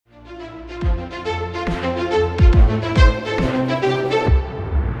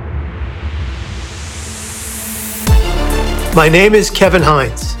My name is Kevin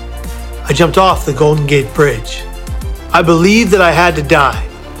Hines. I jumped off the Golden Gate Bridge. I believed that I had to die,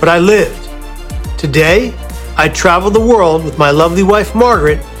 but I lived. Today, I travel the world with my lovely wife,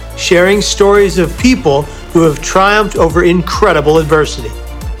 Margaret, sharing stories of people who have triumphed over incredible adversity.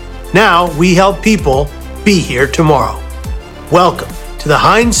 Now, we help people be here tomorrow. Welcome to the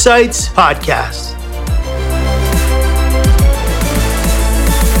Hindsights Podcast.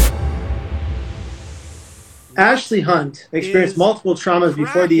 Ashley Hunt experienced multiple traumas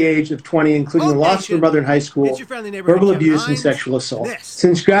before the age of 20, including the loss of her mother in high school, verbal abuse, and sexual assault.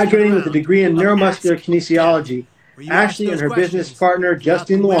 Since graduating with a degree in neuromuscular kinesiology, Ashley and her business partner,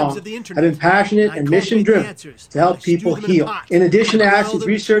 Justine Luong, have been passionate and mission-driven to help people heal. In addition to Ashley's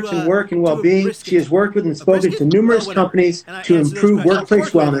research and work in well-being, she has worked with and spoken to numerous companies to improve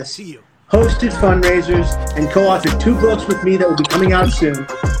workplace wellness, hosted fundraisers, and co-authored 2 books with me that will be coming out soon.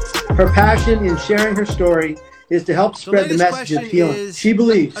 Her passion in sharing her story is to help spread the message of healing. She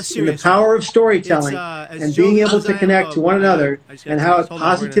believes in the power of storytelling and being able to connect to one another and how it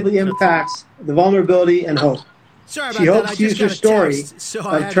positively impacts the vulnerability and hope. She hopes to use her story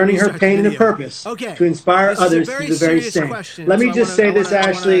of turning her pain into purpose to inspire others to do the very same. Let me just say this,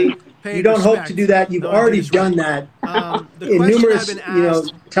 Ashley. You don't hope to do that. You've already done that in numerous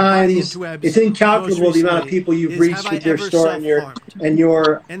times. It's incalculable the amount of people you've reached with your story and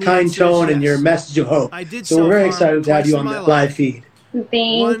your kind tone and your message of hope. So we're very excited to have you on the live feed.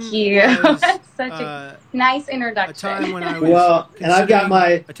 Thank you. That's such a nice introduction. Well, and I've got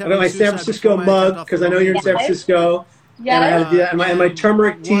my San Francisco mug because I know you're in San Francisco. Yes. And I had to do that. And my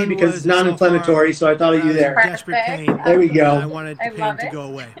turmeric tea because it's non-inflammatory, so I thought of you there. Perfect. There we go. I wanted the pain to go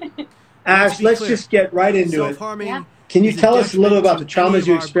away. Ash, let's just get right into it. Yeah. Can you tell us a little about the traumas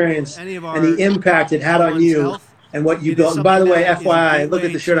you experienced and the impact it had on you and what you built? And by the way, FYI, look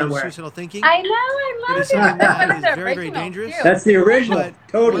at the shirt I'm wearing. I know, I love it. That's very, very dangerous. That's the original.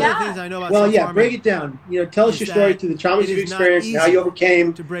 Totally. Yeah. Well, break it down. Tell us your story through the traumas you experienced and how you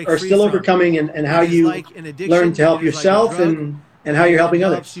overcame or still overcoming and how you learned to help yourself and how you're helping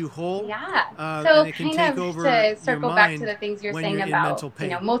others. Yeah. So kind of to circle back to the things you're saying about,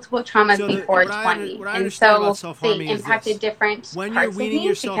 multiple traumas before 20. And so they impacted different parts of me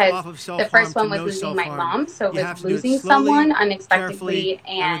because the first one was losing my mom. So it was losing someone unexpectedly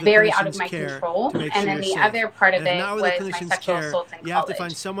and very out of my control. And then the other part of it was my sexual assault in college.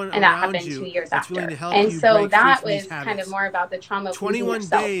 And that happened 2 years after. And so that was kind of more about the trauma of losing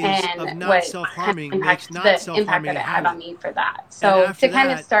yourself and what the impact that it had on me for that. So to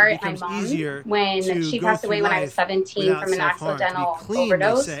kind of start, my mom, when she passed away when I was 17 from an accidental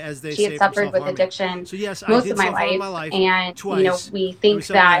overdose, she had suffered with addiction most of my life. And, we think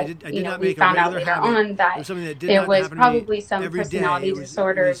that, we found out later on that there was probably some personality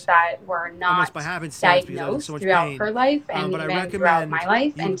disorders that were not diagnosed throughout her life and even throughout my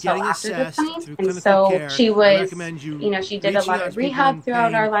life until after this time. And so she was, she did a lot of rehab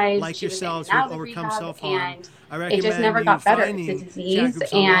throughout our lives. She was in and out of rehab, and it just never got better. It's a disease,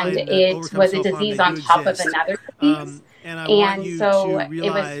 and it was a disease on top of another disease. And so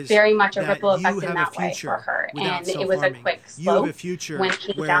it was very much a ripple effect in that way for her. And it was a quick slope when it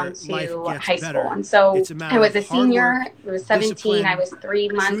came down to high school. And so I was a senior, I was 17, I was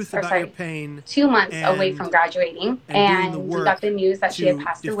 2 months away from graduating, and we got the news that she had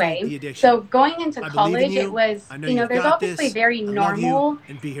passed away. So going into college, it was, there's obviously very normal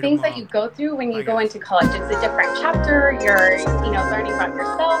things that you go through when you go into college. It's a different chapter. You're, learning about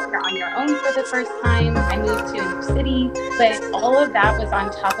yourself. You're on your own for the first time. I moved to a new city. But all of that was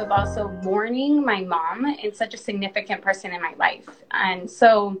on top of also mourning my mom and such a significant person in my life. And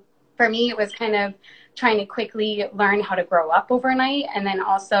so for me, it was kind of trying to quickly learn how to grow up overnight and then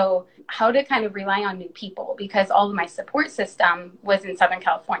also how to kind of rely on new people because all of my support system was in Southern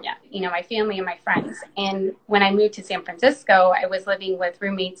California, my family and my friends. And when I moved to San Francisco, I was living with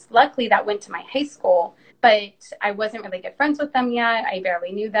roommates, luckily, that went to my high school, but I wasn't really good friends with them yet. I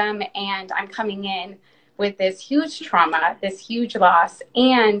barely knew them. And I'm coming in with this huge trauma, this huge loss,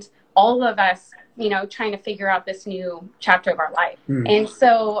 and all of us, trying to figure out this new chapter of our life. And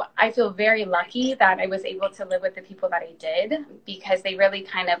so I feel very lucky that I was able to live with the people that I did because they really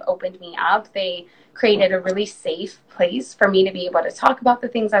kind of opened me up. They created a really safe place for me to be able to talk about the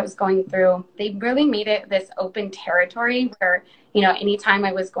things I was going through. They really made it this open territory where, anytime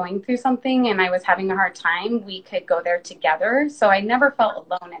I was going through something and I was having a hard time, we could go there together. So I never felt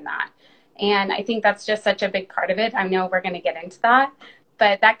alone in that. And I think that's just such a big part of it. I know we're going to get into that,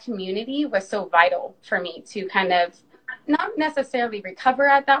 but that community was so vital for me to kind of not necessarily recover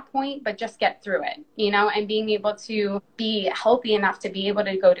at that point, but just get through it, and being able to be healthy enough to be able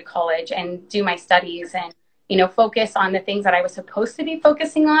to go to college and do my studies and, focus on the things that I was supposed to be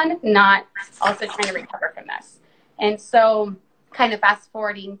focusing on, not also trying to recover from this. And so kind of fast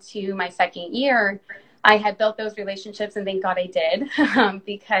forwarding to my second year, I had built those relationships, and thank God I did,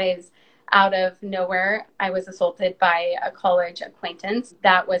 because out of nowhere, I was assaulted by a college acquaintance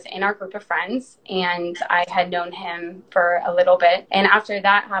that was in our group of friends, and I had known him for a little bit. And after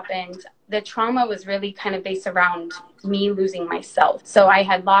that happened, the trauma was really kind of based around me losing myself. So I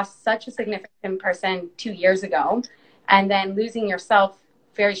had lost such a significant person 2 years ago, and then losing yourself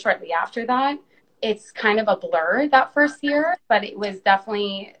very shortly after that. It's kind of a blur that first year, but it was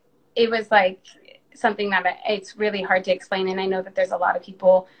like something that it's really hard to explain. And I know that there's a lot of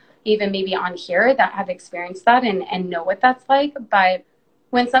people, even maybe on here, that have experienced that and know what that's like. But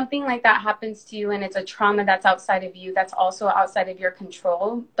when something like that happens to you, and it's a trauma that's outside of you, that's also outside of your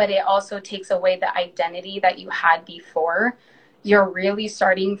control, but it also takes away the identity that you had before, you're really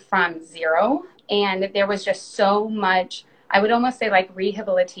starting from zero. And there was just so much, I would almost say like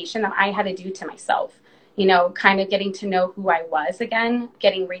rehabilitation that I had to do to myself, kind of getting to know who I was again,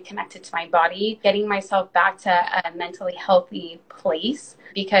 getting reconnected to my body, getting myself back to a mentally healthy place.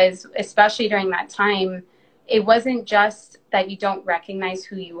 Because especially during that time, it wasn't just that you don't recognize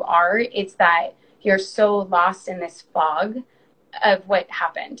who you are, it's that you're so lost in this fog of what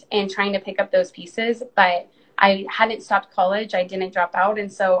happened and trying to pick up those pieces. But I hadn't stopped college. I didn't drop out.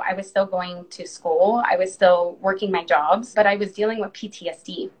 And so I was still going to school. I was still working my jobs, but I was dealing with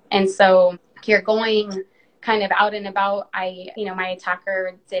PTSD. And so you're going kind of out and about. My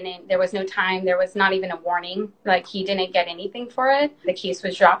attacker there was no time. There was not even a warning. Like, he didn't get anything for it. The case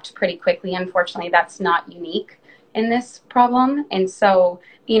was dropped pretty quickly. Unfortunately, that's not unique in this problem. And so,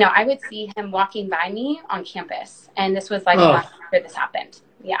 I would see him walking by me on campus. And this was like after this happened.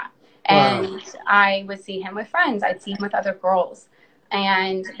 Yeah. And I would see him with friends. I'd see him with other girls.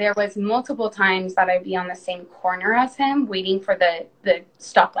 And there was multiple times that I'd be on the same corner as him, waiting for the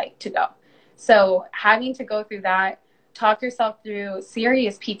stoplight to go. So having to go through that, talk yourself through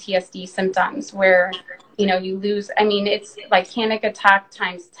serious PTSD symptoms where, you lose, it's like panic attack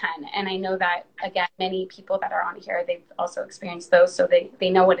times 10. And I know that, again, many people that are on here, they've also experienced those, so they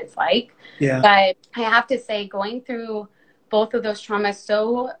know what it's like. Yeah. But I have to say, going through both of those traumas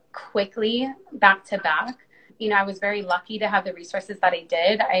so quickly, back to back, I was very lucky to have the resources that I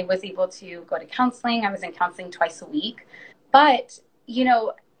did. I was able to go to counseling. I was in counseling twice a week. But,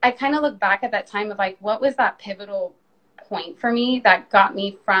 I kind of look back at that time of like, what was that pivotal point for me that got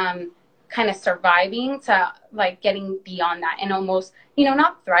me from kind of surviving to like getting beyond that and almost,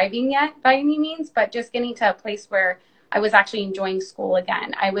 not thriving yet by any means, but just getting to a place where I was actually enjoying school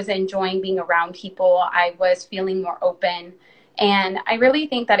again. I was enjoying being around people. I was feeling more open. And I really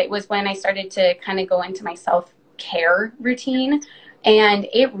think that it was when I started to kind of go into my self-care routine. And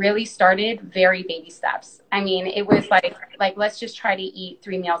it really started very baby steps. It was like, let's just try to eat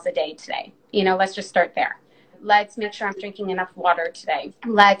 3 meals a day today. Let's just start there. Let's make sure I'm drinking enough water today.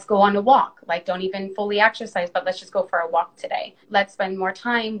 Let's go on a walk. Like, don't even fully exercise, but let's just go for a walk today. Let's spend more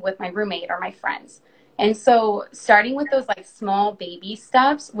time with my roommate or my friends. And so starting with those like small baby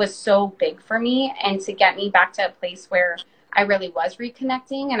steps was so big for me, and to get me back to a place where I really was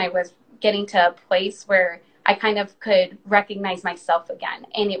reconnecting and I was getting to a place where I kind of could recognize myself again.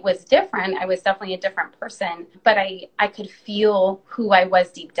 And it was different. I was definitely a different person, but I could feel who I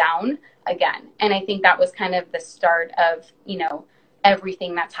was deep down again. And I think that was kind of the start of,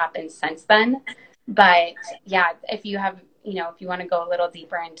 everything that's happened since then. But yeah, if you have, if you want to go a little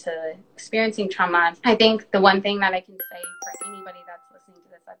deeper into experiencing trauma, I think the one thing that I can say for anybody that's listening to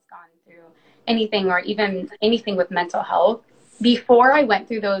this, that's gone through anything or even anything with mental health, before I went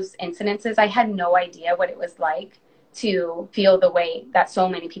through those incidences, I had no idea what it was like to feel the way that so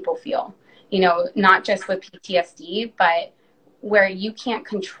many people feel, not just with PTSD, but where you can't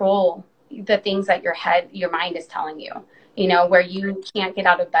control the things that your mind is telling you, where you can't get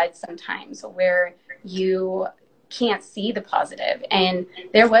out of bed sometimes, where you can't see the positive. And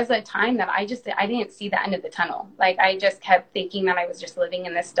there was a time that I didn't see the end of the tunnel. Like, I just kept thinking that I was just living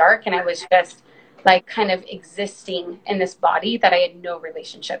in this dark, and I was just like kind of existing in this body that I had no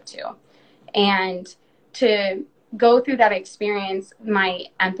relationship to. And to go through that experience, my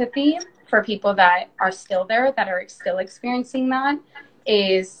empathy for people that are still there, that are still experiencing that,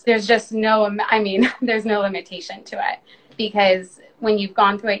 is there's just there's no limitation to it. Because when you've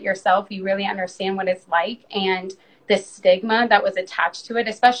gone through it yourself, you really understand what it's like. And the stigma that was attached to it,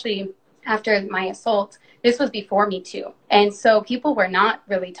 especially after my assault, this was before Me Too. And so people were not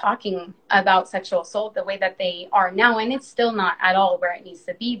really talking about sexual assault the way that they are now. And it's still not at all where it needs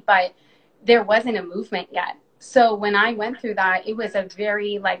to be, but there wasn't a movement yet. So when I went through that, it was a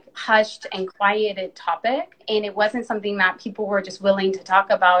very like hushed and quieted topic. And it wasn't something that people were just willing to talk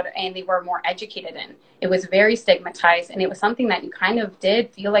about and they were more educated in. It was very stigmatized. And it was something that you kind of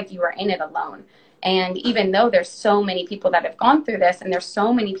did feel like you were in it alone. And even though there's so many people that have gone through this and there's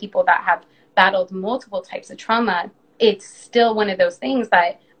so many people that have battled multiple types of trauma, it's still one of those things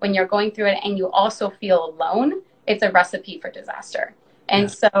that when you're going through it and you also feel alone, it's a recipe for disaster. And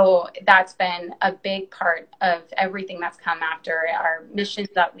so that's been a big part of everything that's come after our missions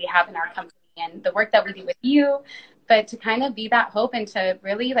that we have in our company and the work that we do with you, but to kind of be that hope and to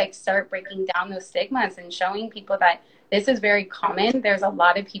really like start breaking down those stigmas and showing people that this is very common. There's a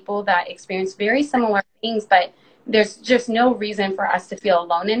lot of people that experience very similar things, but there's just no reason for us to feel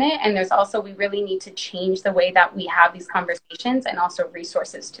alone in it. And there's also, we really need to change the way that we have these conversations and also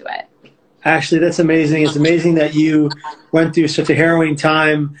resources to it. Actually, that's amazing. It's amazing that you went through such a harrowing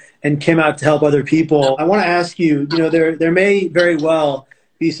time and came out to help other people. I want to ask you, there may very well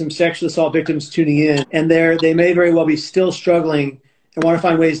be some sexual assault victims tuning in, and they may very well be still struggling and want to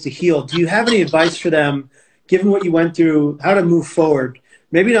find ways to heal. Do you have any advice for them, given what you went through, how to move forward?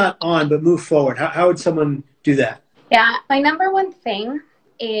 Maybe not on, but move forward. How would someone do that? Yeah, my number one thing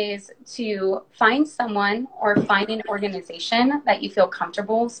is to find someone or find an organization that you feel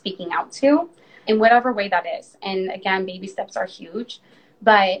comfortable speaking out to in whatever way that is. And again, baby steps are huge,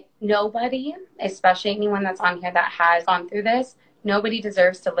 but nobody, especially anyone that's on here that has gone through this, nobody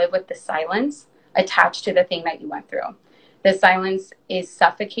deserves to live with the silence attached to the thing that you went through. The silence is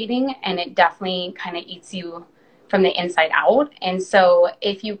suffocating and it definitely kind of eats you from the inside out. And so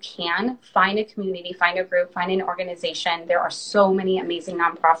if you can find a community, find a group, find an organization, there are so many amazing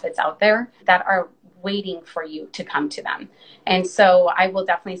nonprofits out there that are waiting for you to come to them. And so I will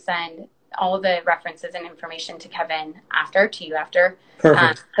definitely send all the references and information to Kevin after,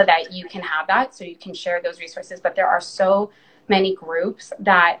 so that you can have that, so you can share those resources. But there are so many groups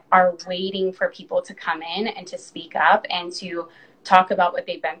that are waiting for people to come in and to speak up and to talk about what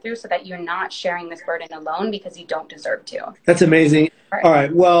they've been through so that you're not sharing this burden alone because you don't deserve to. That's amazing. All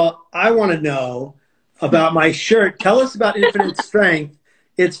right. Well, I want to know about my shirt. Tell us about Infinite Strength,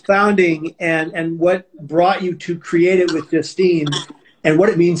 its founding, and what brought you to create it with Justine and what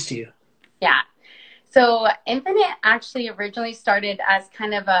it means to you. Yeah. So Infinite actually originally started as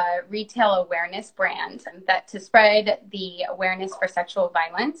kind of a retail awareness brand that to spread the awareness for sexual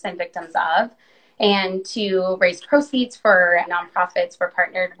violence and victims of. And to raise proceeds for nonprofits, we're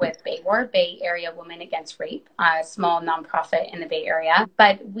partnered with BayWAR, Bay Area Women Against Rape, a small nonprofit in the Bay Area.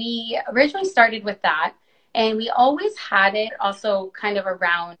 But we originally started with that. And we always had it also kind of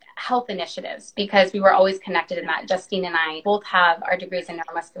around health initiatives because we were always connected in that. Justine and I both have our degrees in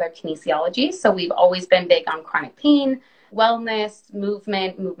neuromuscular kinesiology. So we've always been big on chronic pain, wellness,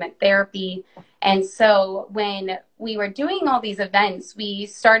 movement therapy. And so when we were doing all these events, we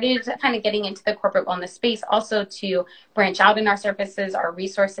started kind of getting into the corporate wellness space also to branch out in our services, our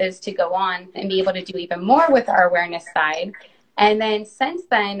resources to go on and be able to do even more with our awareness side. And then since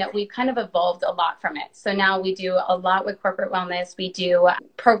then, we've kind of evolved a lot from it. So now we do a lot with corporate wellness. We do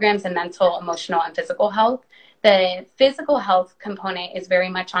programs in mental, emotional, and physical health. The physical health component is very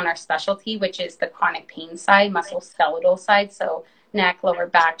much on our specialty, which is the chronic pain side, musculoskeletal side. So neck, lower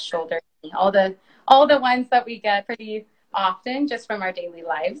back, shoulder, all the ones that we get pretty often just from our daily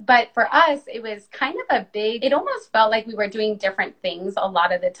lives. But for us, it was kind of it almost felt like we were doing different things a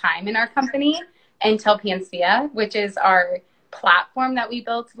lot of the time in our company until Panacea, which is our platform that we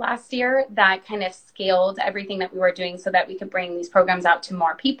built last year that kind of scaled everything that we were doing so that we could bring these programs out to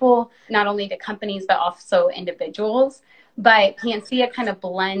more people, not only to companies, but also individuals. But Panacea kind of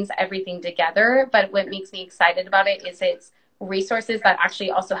blends everything together. But what makes me excited about it is it's resources that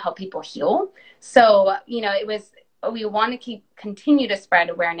actually also help people heal. So, we want to continue to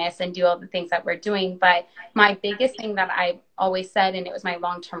spread awareness and do all the things that we're doing. But my biggest thing that I always said, and it was my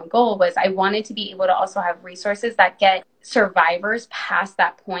long-term goal, was I wanted to be able to also have resources that get survivors past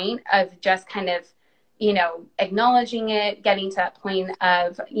that point of just kind of, acknowledging it, getting to that point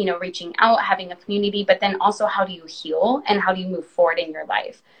of, reaching out, having a community, but then also how do you heal and how do you move forward in your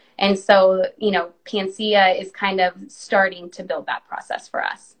life? And so, Panacea is kind of starting to build that process for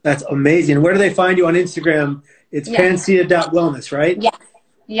us. That's amazing. Where do they find you on Instagram? It's panacea.wellness, right? Yes.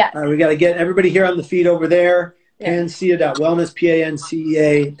 Yes. We got to get everybody here on the feed over there. Panacea.wellness,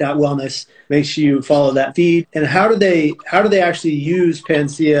 PANCEA.wellness. Make sure you follow that feed. And how do they actually use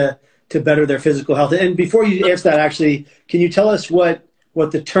Panacea to better their physical health? And before you answer that, actually, can you tell us what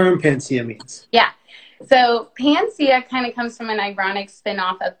the term Panacea means? Yeah. So Panacea kind of comes from an ironic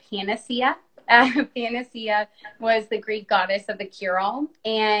spin-off of Panacea, Panacea was the Greek goddess of the cure-all.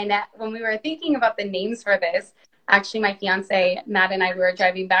 And when we were thinking about the names for this, actually my fiance, Matt, and I were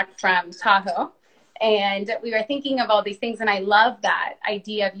driving back from Tahoe, and we were thinking of all these things. And I love that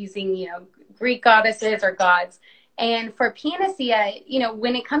idea of using, you know, Greek goddesses or gods. And for Panacea, you know,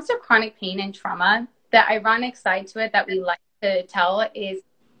 when it comes to chronic pain and trauma, the ironic side to it that we like to tell is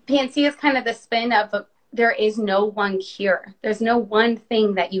Panacea is kind of the spin of there is no one cure. There's no one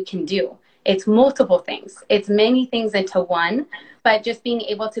thing that you can do. It's multiple things. It's many things into one, but just being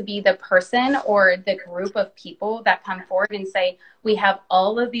able to be the person or the group of people that come forward and say, we have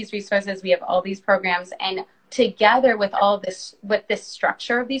all of these resources, we have all these programs, and together with all this, with this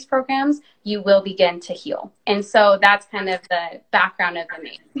structure of these programs, you will begin to heal. And so that's kind of the background of the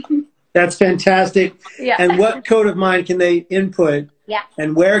name. That's fantastic. Yeah. And what code of mind can they input? Yeah.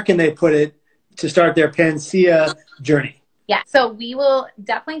 And where can they put it to start their Panacea journey? Yeah, so we will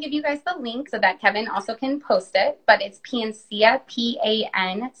definitely give you guys the link so that Kevin also can post it, but it's Panacea,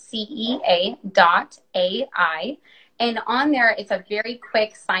 PANCEA.AI. And on there, it's a very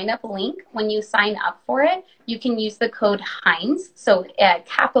quick sign up link. When you sign up for it, you can use the code HINES, so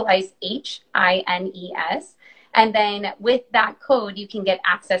capitalize HINES. And then with that code, you can get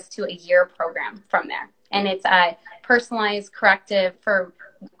access to a year program from there. And it's a personalized corrective for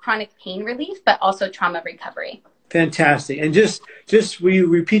chronic pain relief, but also trauma recovery. Fantastic. And just will you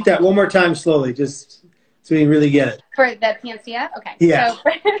repeat that one more time slowly, just so we can really get it? For the Panacea? Okay. Yeah.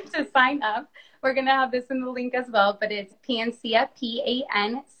 So to sign up, we're going to have this in the link as well, but it's Panacea,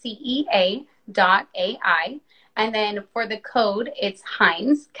 PANCEA.AI. And then for the code, it's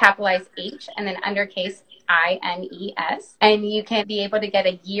HINES, capitalized H, and then undercase INES. And you can be able to get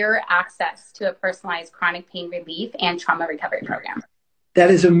a year access to a personalized chronic pain relief and trauma recovery program. That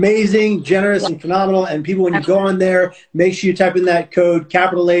is amazing, generous, and phenomenal. And people, when you go on there, make sure you type in that code,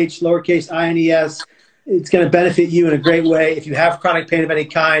 capital H, lowercase INES. It's going to benefit you in a great way. If you have chronic pain of any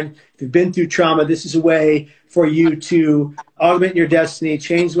kind, if you've been through trauma, this is a way for you to augment your destiny,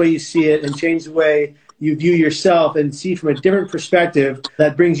 change the way you see it, and change the way you view yourself and see from a different perspective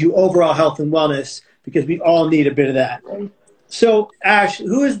that brings you overall health and wellness, because we all need a bit of that. So, Ash,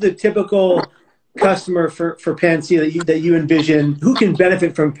 who is the typical customer for Panacea that you envision? Who can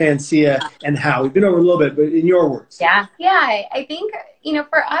benefit from Panacea and how? We've been over a little bit, but in your words. Yeah. I think, you know,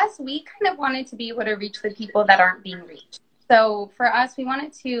 for us, we kind of wanted to be able to reach the people that aren't being reached. So for us, we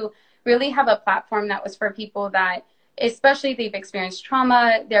wanted to really have a platform that was for people that, especially if they've experienced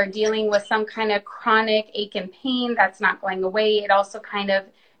trauma, they're dealing with some kind of chronic ache and pain that's not going away. It also kind of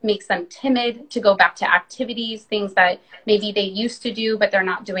makes them timid to go back to activities, things that maybe they used to do, but they're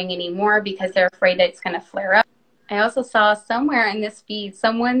not doing anymore because they're afraid that it's going to flare up. I also saw somewhere in this feed,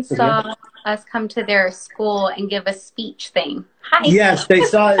 someone saw us come to their school and give a speech thing. Hi. Yes, they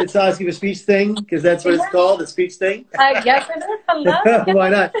saw us give a speech thing, because that's what it's called, a speech thing. Yes, it is. Hello. Why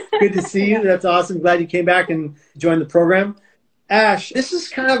not? Good to see you. That's awesome. Glad you came back and joined the program. Ash, this is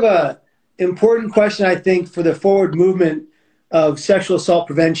kind of a important question, I think, for the forward movement of sexual assault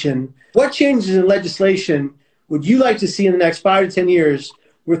prevention. What changes in legislation would you like to see in the next 5 to 10 years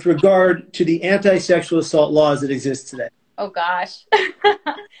with regard to the anti-sexual assault laws that exist today? Oh gosh.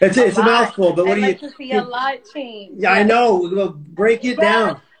 It's a mouthful, but what do you? I'd like to see a lot change. Yeah, I know. We'll break it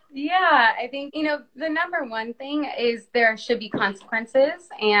down. Yeah, I think, you know, the number one thing is there should be consequences,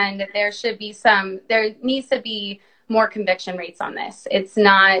 and there needs to be more conviction rates on this. It's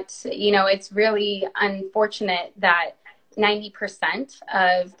not, you know, it's really unfortunate that 90%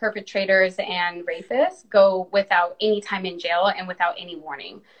 of perpetrators and rapists go without any time in jail and without any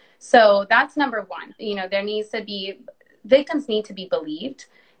warning. So that's number one. You know, victims need to be believed,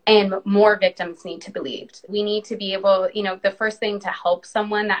 and more victims need to be believed. We need to be able, you know, the first thing to help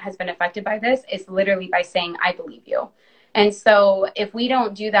someone that has been affected by this is literally by saying, I believe you. And so if we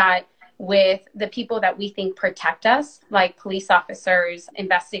don't do that with the people that we think protect us, like police officers,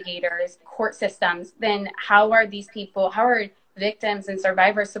 investigators, court systems, then how are victims and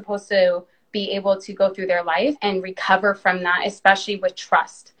survivors supposed to be able to go through their life and recover from that, especially with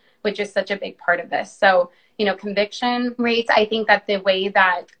trust, which is such a big part of this. So, you know, conviction rates, I think that the way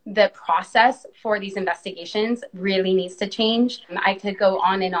that the process for these investigations really needs to change. I could go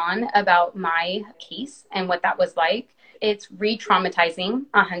on and on about my case and what that was like. It's re-traumatizing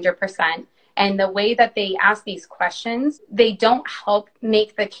 100%. And the way that they ask these questions, they don't help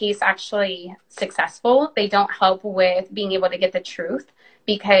make the case actually successful. They don't help with being able to get the truth,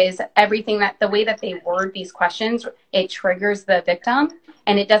 because the way that they word these questions, it triggers the victim,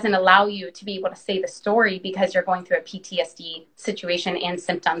 and it doesn't allow you to be able to say the story because you're going through a PTSD situation and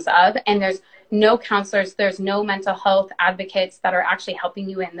symptoms of, and there's no counselors, there's no mental health advocates that are actually helping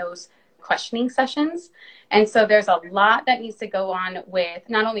you in those questioning sessions. And so there's a lot that needs to go on with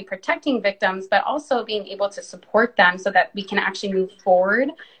not only protecting victims, but also being able to support them so that we can actually move forward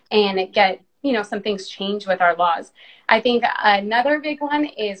and get, some things changed with our laws. I think another big one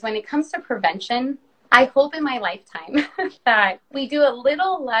is when it comes to prevention. I hope in my lifetime that we do a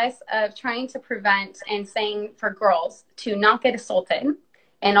little less of trying to prevent and saying for girls to not get assaulted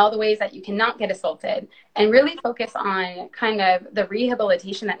and all the ways that you cannot get assaulted, and really focus on kind of the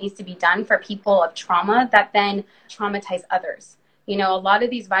rehabilitation that needs to be done for people of trauma that then traumatize others. A lot of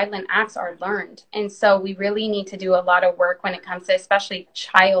these violent acts are learned. And so we really need to do a lot of work when it comes to especially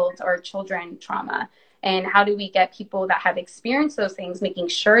child or children trauma. And how do we get people that have experienced those things, making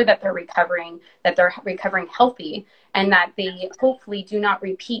sure that they're recovering healthy, and that they hopefully do not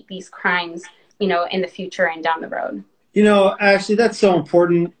repeat these crimes, in the future and down the road. Actually, that's so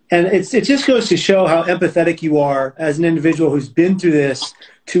important. And it just goes to show how empathetic you are as an individual who's been through this,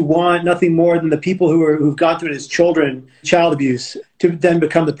 to want nothing more than the people who've gone through it as children, child abuse, to then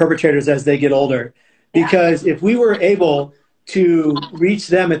become the perpetrators as they get older. Because if we were able to reach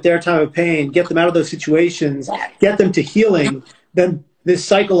them at their time of pain, get them out of those situations, get them to healing, then this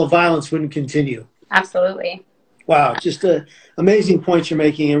cycle of violence wouldn't continue. Absolutely. Wow, just amazing points you're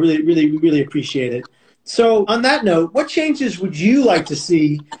making. I really, really, really appreciate it. So on that note, what changes would you like to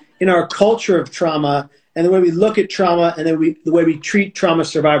see in our culture of trauma and the way we look at trauma and the way we treat trauma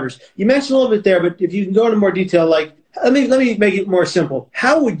survivors? You mentioned a little bit there, but if you can go into more detail, let me make it more simple.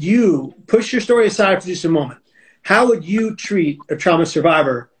 How would you push your story aside for just a moment? How would you treat a trauma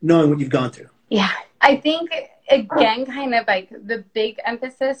survivor knowing what you've gone through? Yeah, I think, again, kind of like the big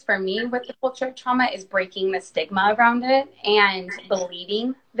emphasis for me with the culture of trauma is breaking the stigma around it and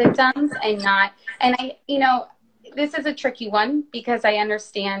believing victims this is a tricky one because I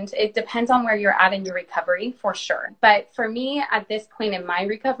understand it depends on where you're at in your recovery for sure. But for me at this point in my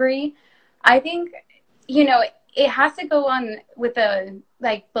recovery, I think, it has to go on with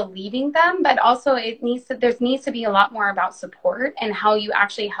believing them, but also there needs to be a lot more about support and how you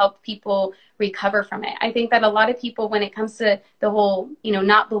actually help people recover from it. I think that a lot of people, when it comes to the whole,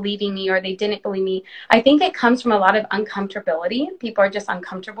 not believing me or they didn't believe me, I think it comes from a lot of uncomfortability. People are just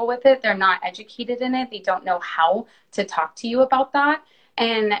uncomfortable with it. They're not educated in it. They don't know how to talk to you about that.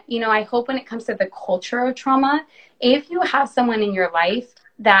 And, I hope when it comes to the culture of trauma, if you have someone in your life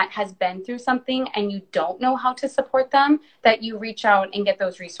that has been through something and you don't know how to support them, that you reach out and get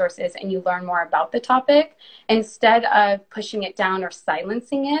those resources and you learn more about the topic instead of pushing it down or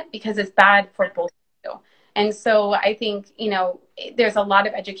silencing it, because it's bad for both of you. And so I think, there's a lot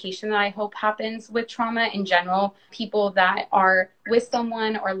of education that I hope happens with trauma in general, people that are with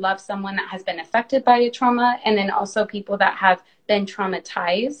someone or love someone that has been affected by a trauma, and then also people that have been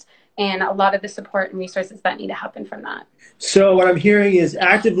traumatized, and a lot of the support and resources that need to happen from that. So what I'm hearing is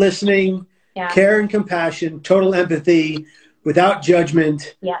active listening, care and compassion, total empathy, without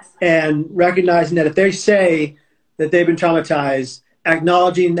judgment, and recognizing that if they say that they've been traumatized,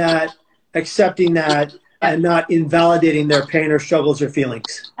 acknowledging that, accepting that, and not invalidating their pain or struggles or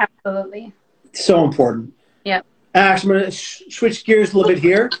feelings. Absolutely. So important. Yep. Ash, I'm going to switch gears a little bit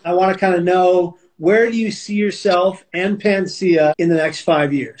here. I want to kind of know, where do you see yourself and Panacea in the next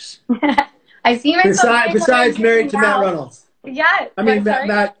 5 years? I see myself besides married to Matt Reynolds. Yes. I mean,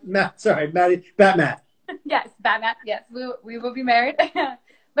 Matt. Yes, Matt. Yes, we will be married.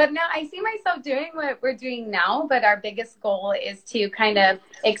 But no, I see myself doing what we're doing now, but our biggest goal is to kind of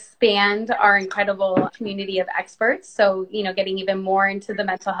expand our incredible community of experts. So, getting even more into the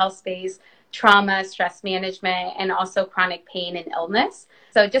mental health space, trauma, stress management, and also chronic pain and illness.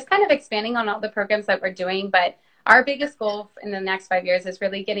 So just kind of expanding on all the programs that we're doing. But our biggest goal in the next 5 years is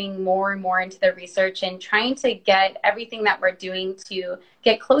really getting more and more into the research and trying to get everything that we're doing to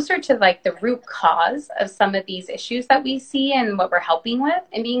get closer to the root cause of some of these issues that we see and what we're helping with,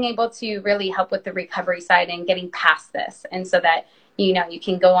 and being able to really help with the recovery side and getting past this. And so that, you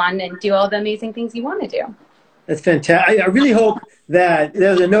can go on and do all the amazing things you want to do. That's fantastic. I really hope that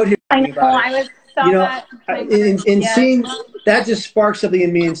there's a note here. I know. I was seeing that just sparked something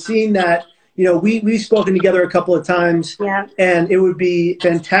in me, and seeing that, we've spoken together a couple of times, and it would be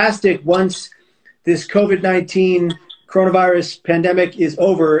fantastic once this COVID-19 coronavirus pandemic is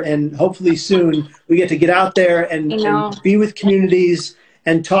over, and hopefully soon we get to get out there and be with communities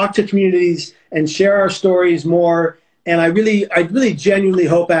and talk to communities and share our stories more. And I really genuinely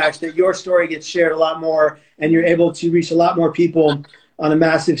hope, Ash, that your story gets shared a lot more and you're able to reach a lot more people on a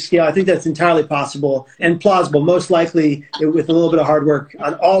massive scale. I think that's entirely possible and plausible, most likely with a little bit of hard work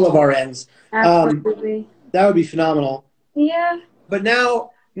on all of our ends. Absolutely. That would be phenomenal. Yeah. But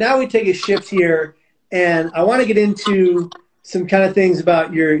now we take a shift here, and I want to get into some kind of things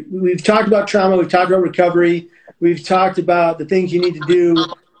about we've talked about trauma, we've talked about recovery, we've talked about the things you need to do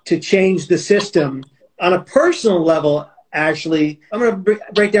to change the system. On a personal level, Ashley, I'm going to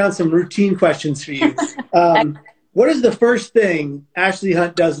break down some routine questions for you. What is the first thing Ashley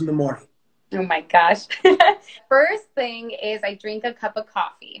Hunt does in the morning? Oh my gosh. First thing is I drink a cup of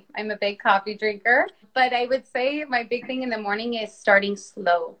coffee. I'm a big coffee drinker, but I would say my big thing in the morning is starting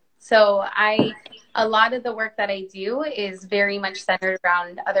slow. So a lot of the work that I do is very much centered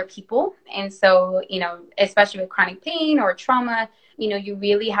around other people. And so, especially with chronic pain or trauma, you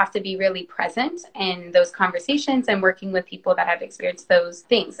really have to be really present in those conversations and working with people that have experienced those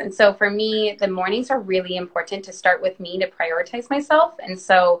things. And so for me, the mornings are really important to start with me to prioritize myself. And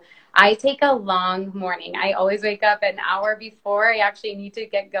so I take a long morning. I always wake up an hour before I actually need to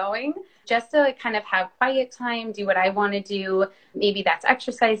get going, just to kind of have quiet time, do what I want to do. Maybe that's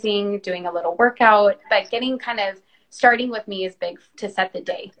exercising, doing a little workout, but starting with me is big to set the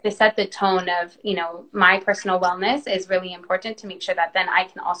day, to set the tone of, my personal wellness is really important to make sure that then I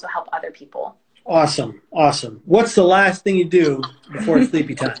can also help other people. Awesome. Awesome. What's the last thing you do before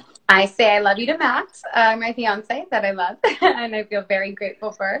sleepy time? I say I love you to Matt, my fiance that I love and I feel very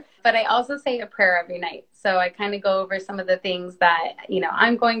grateful for. But I also say a prayer every night. So I kind of go over some of the things that,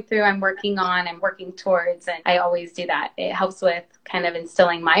 I'm going through, I'm working on, I'm working towards. And I always do that. It helps with kind of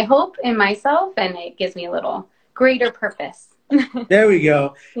instilling my hope in myself. And it gives me a little greater purpose. There we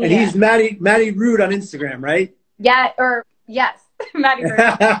go. And he's Maddie Rood on Instagram, right? Yeah, yes. Maddie Rood.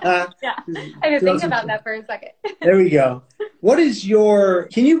 Yeah. I didn't think about that for a second. There we go.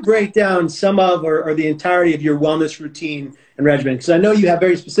 Can you break down some of or the entirety of your wellness routine and regimen? Because I know you have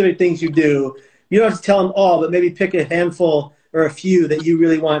very specific things you do. You don't have to tell them all, but maybe pick a handful or a few that you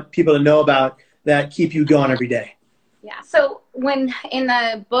really want people to know about that keep you going every day. Yeah. So when in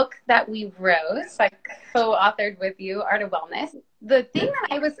the book that we wrote, so I co-authored with you, Art of Wellness, the thing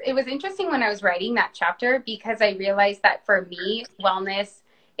that it was interesting when I was writing that chapter, because I realized that for me, wellness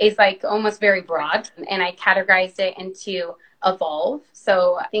is like almost very broad, and I categorized it into evolve.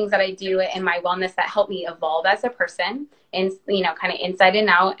 So things that I do in my wellness that help me evolve as a person and, kind of inside and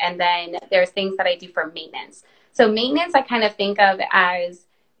out. And then there's things that I do for maintenance. So maintenance, I kind of think of as,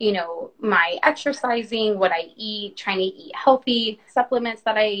 my exercising, what I eat, trying to eat healthy, supplements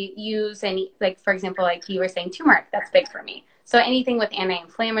that I use. And like, for example, like you were saying, turmeric, that's big for me. So anything with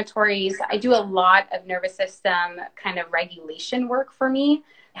anti-inflammatories, I do a lot of nervous system kind of regulation work for me.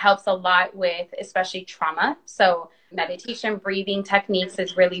 It helps a lot with especially trauma. So meditation, breathing techniques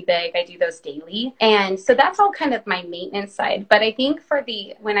is really big. I do those daily. And so that's all kind of my maintenance side. But I think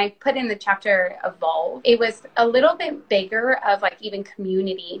when I put in the chapter Evolve, it was a little bit bigger of like even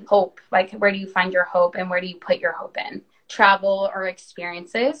community hope. Like where do you find your hope and where do you put your hope in? Travel or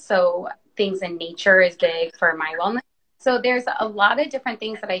experiences. So things in nature is big for my wellness. So there's a lot of different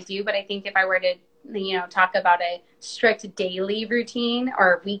things that I do. But I think if I were to, talk about a strict daily routine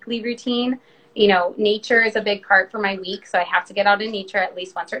or weekly routine, nature is a big part for my week. So I have to get out in nature at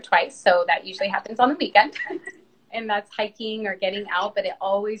least once or twice. So that usually happens on the weekend. And that's hiking or getting out, but it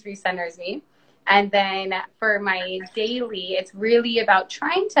always recenters me. And then for my daily, it's really about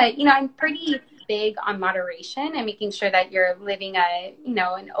trying to, I'm pretty big on moderation and making sure that you're living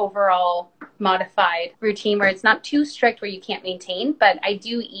an overall modified routine where it's not too strict where you can't maintain, but I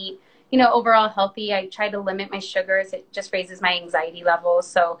do eat overall healthy. I try to limit my sugars. It just raises my anxiety levels.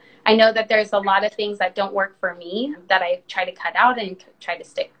 So I know that there's a lot of things that don't work for me that I try to cut out and try to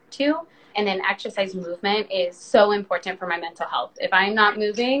stick to. And then exercise movement is so important for my mental health. If I'm not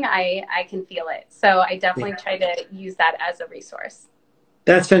moving, I can feel it. So I definitely try to use that as a resource.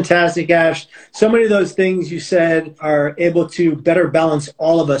 That's fantastic, Ash. So many of those things you said are able to better balance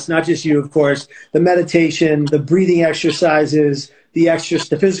all of us, not just you, of course. The meditation, the breathing exercises, the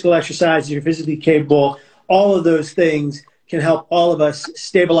physical exercises, you're physically capable. All of those things can help all of us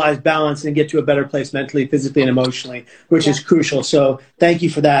stabilize, balance, and get to a better place mentally, physically, and emotionally, which is crucial. So thank you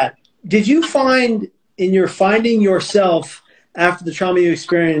for that. Did you find, in your finding yourself after the trauma you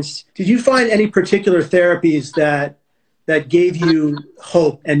experienced, did you find any particular therapies that gave you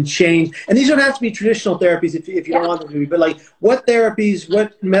hope and change? And these don't have to be traditional therapies if you don't want them to be, but like what therapies,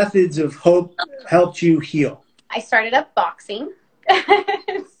 what methods of hope helped you heal? I started up boxing.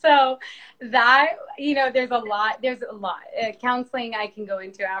 So that, there's a lot, counseling I can go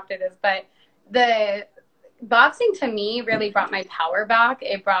into after this, but the Boxing to me really brought my power back.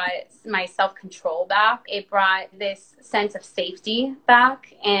 It brought my self-control back. It brought this sense of safety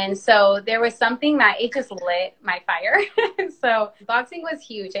back. And so there was something that it just lit my fire. So boxing was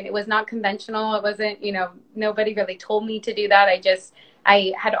huge, and it was not conventional. It wasn't, you know, nobody really told me to do that.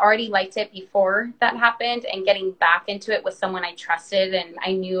 I had already liked it before that happened, and getting back into it with someone I trusted and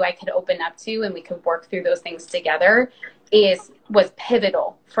I knew I could open up to, and we could work through those things together was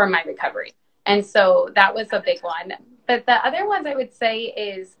pivotal for my recovery. And so that was a big one. But the other ones I would say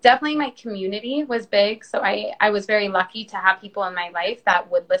is definitely my community was big. So I was very lucky to have people in my life that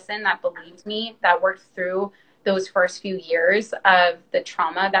would listen, that believed me, that worked through those first few years of the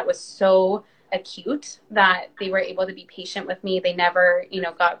trauma that was so acute that they were able to be patient with me. They never, you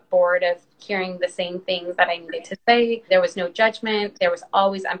know, got bored of hearing the same things that I needed to say. There was no judgment. There was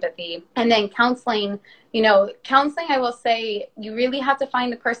always empathy. And then counseling, I will say you really have to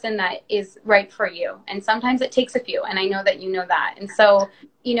find the person that is right for you. And sometimes it takes a few. And I know that you know that. And so,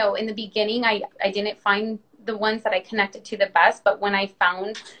 you know, in the beginning, I didn't find the ones that I connected to the best, but when I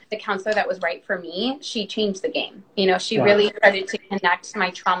found the counselor that was right for me, she changed the game. You know, she really started to connect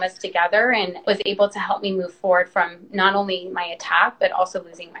my traumas together and was able to help me move forward from not only my attack, but also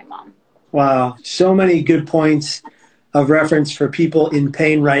losing my mom. Wow. So many good points of reference for people in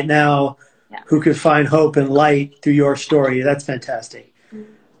pain right now who could find hope and light through your story. That's fantastic.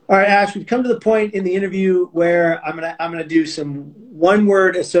 All right, Ash, we've come to the point in the interview where I'm gonna do some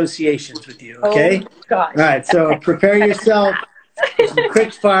one-word associations with you, okay? Oh, gosh. All right, so prepare yourself. Some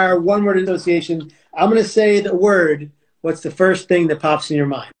quick fire, one-word association. I'm gonna say the word. What's the first thing that pops in your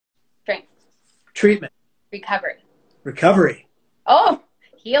mind? Strength. Treatment. Recovery. Recovery. Oh,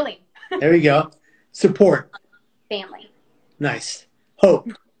 healing. There we go. Support. Family. Nice.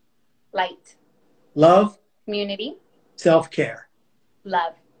 Hope. Light. Love. Community. Self-care.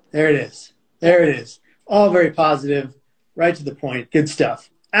 Love. There it is. There it is. All very positive, right to the point. Good stuff.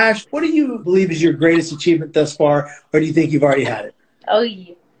 Ash, what do you believe is your greatest achievement thus far, or do you think you've already had it? Oh,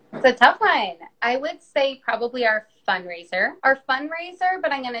 yeah. It's a tough one. I would say probably our fundraiser,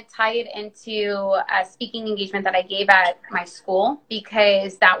 but I'm going to tie it into a speaking engagement that I gave at my school,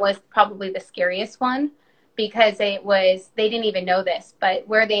 because that was probably the scariest one, because they didn't even know this, but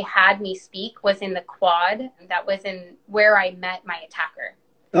where they had me speak was in the quad. That was in where I met my attacker.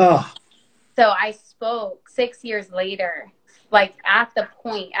 Oh. So I spoke 6 years later, like at the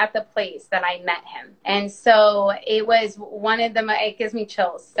place that I met him. And so it was one of them. It gives me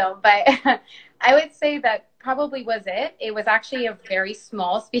chills still, but I would say that probably was it. It was actually a very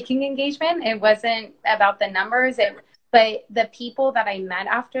small speaking engagement. It wasn't about the numbers. But the people that I met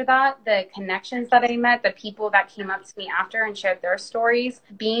after that, the connections that I met, the people that came up to me after and shared their stories,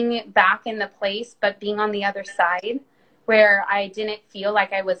 being back in the place, but being on the other side where I didn't feel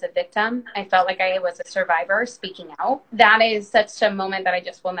like I was a victim. I felt like I was a survivor speaking out. That is such a moment that I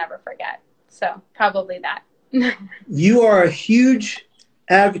just will never forget. So probably that. You are a huge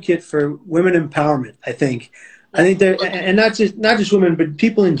advocate for women empowerment, I think. I think that, and not just women, but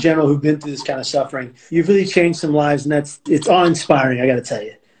people in general who've been through this kind of suffering. You've really changed some lives, and it's awe-inspiring, I got to tell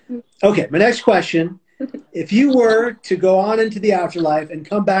you. Okay, my next question. If you were to go on into the afterlife and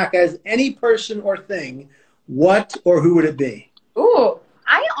come back as any person or thing, what or who would it be? Ooh,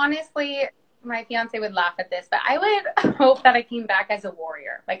 I honestly, my fiance would laugh at this, but I would hope that I came back as a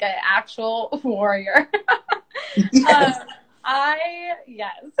warrior, like an actual warrior. Yes.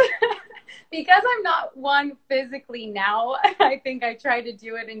 Yes. Because I'm not one physically now, I think I try to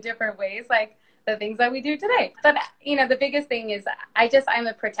do it in different ways, like the things that we do today. But, the biggest thing is I'm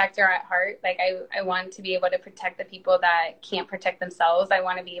a protector at heart. Like I want to be able to protect the people that can't protect themselves. I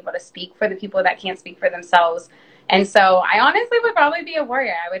want to be able to speak for the people that can't speak for themselves. And so I honestly would probably be a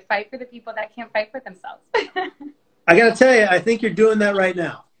warrior. I would fight for the people that can't fight for themselves. I got to tell you, I think you're doing that right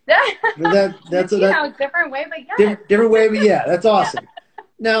now. That's a different way, but yeah. Different way, but yeah, that's awesome. Yeah.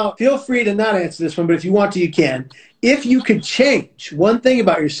 Now, feel free to not answer this one, but if you want to, you can. If you could change one thing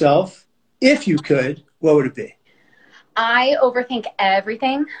about yourself, if you could, what would it be? I overthink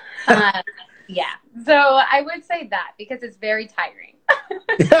everything. Yeah. So I would say that because it's very tiring.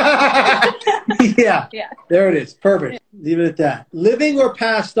 Yeah. There it is. Perfect. Leave it at that. Living or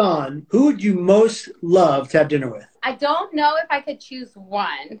passed on, who would you most love to have dinner with? I don't know if I could choose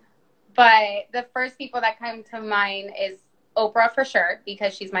one, but the first people that come to mind is Oprah for sure,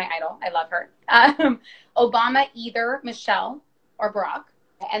 because she's my idol. I love her. Obama, either Michelle or Barack.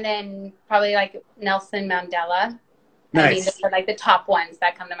 And then probably like Nelson Mandela. Nice. I mean, those are like the top ones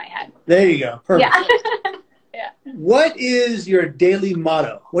that come to my head. There you go. Perfect. Yeah. Yeah. What is your daily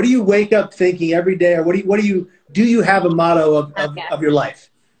motto? What do you wake up thinking every day? Or do you have a motto of your life?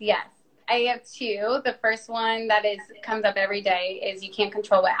 Yes. I have two. The first one that comes up every day is you can't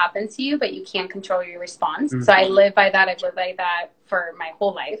control what happens to you, but you can control your response. So I live by that. I've lived by that for my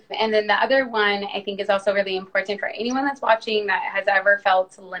whole life. And then the other one I think is also really important for anyone that's watching that has ever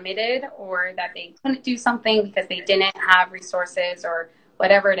felt limited or that they couldn't do something because they didn't have resources or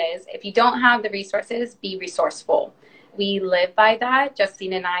whatever it is. If you don't have the resources, be resourceful. We live by that.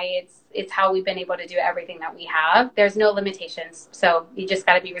 Justine and I, it's how we've been able to do everything that we have. There's no limitations. So you just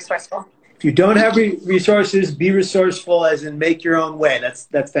got to be resourceful. If you don't have resources, be resourceful as in make your own way.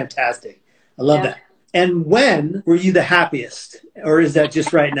 That's fantastic. I love that. And when were you the happiest? Or is that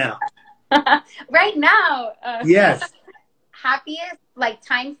just right now? Right now. Yes. Happiest, like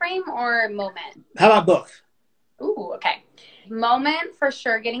time frame or moment? How about both? Ooh, okay. Moment for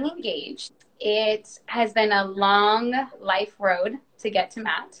sure, getting engaged. It has been a long life road to get to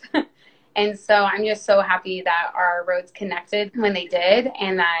Matt. And so I'm just so happy that our roads connected when they did.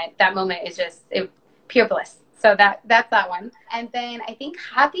 And that moment is just pure bliss. So that's that one. And then I think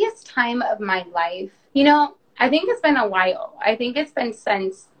happiest time of my life, I think it's been a while. I think it's been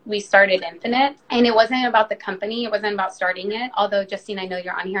since we started Infinite, and it wasn't about the company. It wasn't about starting it. Although, Justine, I know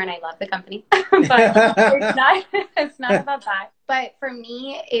you're on here and I love the company, but it's not about that. But for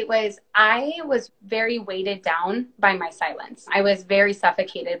me, I was very weighted down by my silence. I was very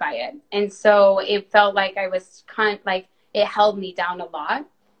suffocated by it. And so it felt like I was it held me down a lot.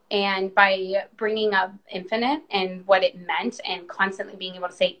 And by bringing up Infinite and what it meant and constantly being able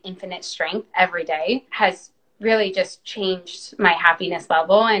to say infinite strength every day has really just changed my happiness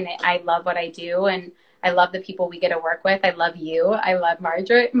level. And I love what I do. And I love the people we get to work with. I love you. I love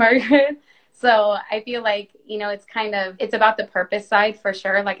Margaret. So I feel like, it's about the purpose side for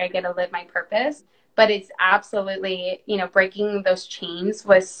sure. Like I get to live my purpose, but it's absolutely, breaking those chains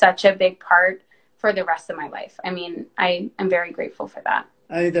was such a big part for the rest of my life. I mean, I am very grateful for that.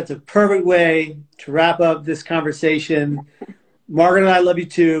 I think that's a perfect way to wrap up this conversation. Margaret and I love you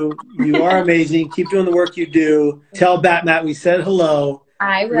too. You are amazing. Keep doing the work you do. Tell Matt we said hello.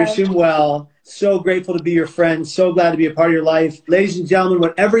 I will. Wish him well. So grateful to be your friend. So glad to be a part of your life. Ladies and gentlemen,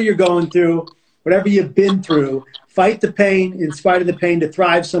 whatever you're going through, whatever you've been through, fight the pain in spite of the pain to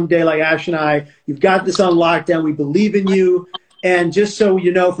thrive someday like Ash and I. You've got this on lockdown. We believe in you. And just so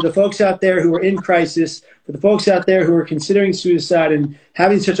you know, for the folks out there who are in crisis, for the folks out there who are considering suicide and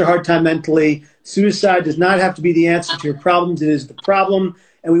having such a hard time mentally, suicide does not have to be the answer to your problems. It is the problem.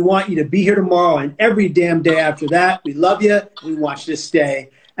 And we want you to be here tomorrow and every damn day after that. We love you. We want you to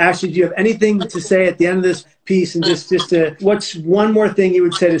stay. Ashley, do you have anything to say at the end of this piece? And what's one more thing you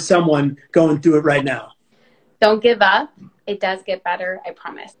would say to someone going through it right now? Don't give up. It does get better. I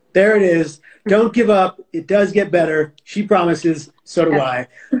promise. There it is. Don't give up. It does get better. She promises. So do I.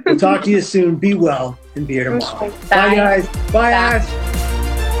 We'll talk to you soon. Be well and be here tomorrow. Bye, guys. Bye,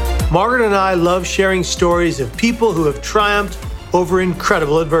 Ash. Margaret and I love sharing stories of people who have triumphed over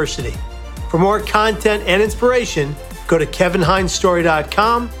incredible adversity. For more content and inspiration, go to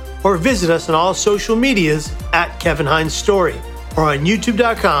kevinhinesstory.com or visit us on all social medias at Kevin Hines Story or on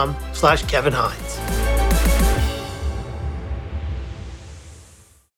youtube.com/Kevin Hines.